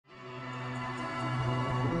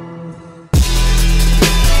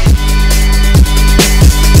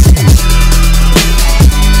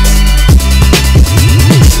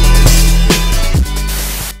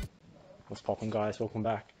guys, welcome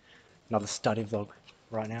back. Another study vlog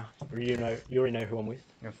right now. You already know who I'm with.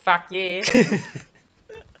 Fuck yeah!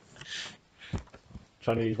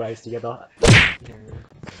 Trying to use waves together.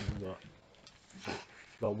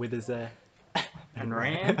 Got Withers there. And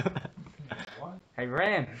Ram. Hey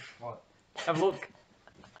Ram, what? Have a look.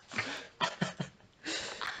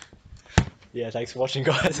 Yeah, thanks for watching,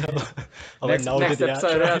 guys. I'll Next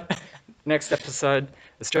episode out. Next episode,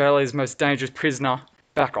 Australia's most dangerous prisoner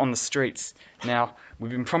back on the streets. Now,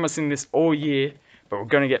 we've been promising this all year, but we're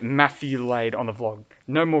going to get Matthew Laid on the vlog.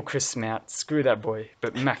 No more Chris Smout, screw that boy,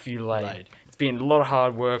 but Matthew Laid. It's been a lot of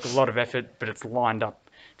hard work, a lot of effort, but it's lined up.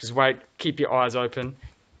 Just wait, keep your eyes open.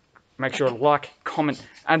 Make sure to like, comment,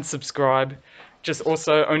 and subscribe. Just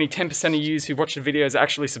also, only 10% of you who watch the videos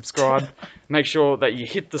actually subscribe. Make sure that you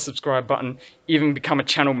hit the subscribe button, even become a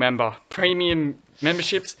channel member. Premium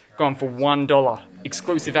memberships gone for $1.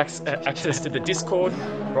 Exclusive access to the Discord,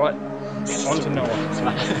 right? On to Noah.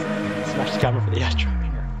 Smash the camera for the outro.